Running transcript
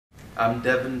I'm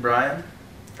Devin Bryan,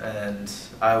 and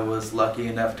I was lucky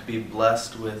enough to be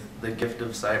blessed with the Gift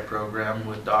of Sight program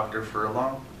with Dr.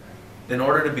 Furlong. In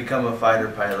order to become a fighter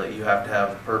pilot, you have to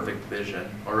have perfect vision,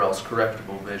 or else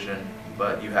correctable vision,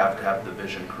 but you have to have the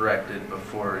vision corrected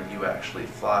before you actually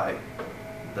fly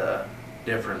the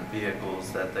different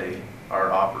vehicles that they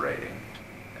are operating.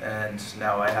 And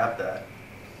now I have that.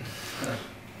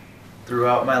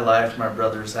 Throughout my life, my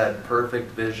brothers had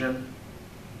perfect vision,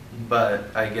 but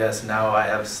I guess now I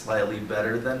have slightly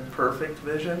better than perfect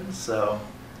vision, so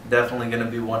definitely going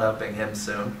to be one-upping him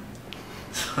soon.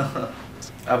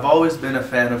 I've always been a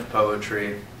fan of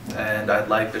poetry, and I'd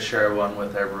like to share one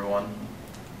with everyone.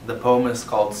 The poem is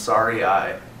called Sorry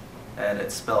I, and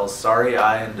it spells sorry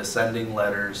I in descending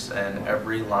letters, and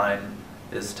every line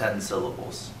is 10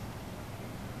 syllables.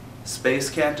 Space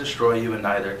can't destroy you and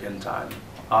neither can time.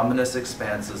 Ominous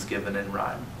expanses given in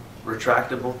rhyme.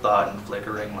 Retractable thought and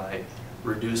flickering light.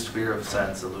 Reduced fear of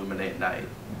sense illuminate night.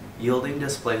 Yielding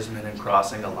displacement and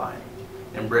crossing a line.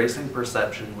 Embracing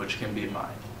perception which can be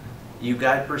mine. You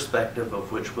guide perspective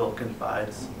of which will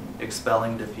confides.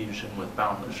 Expelling diffusion with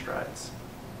boundless strides.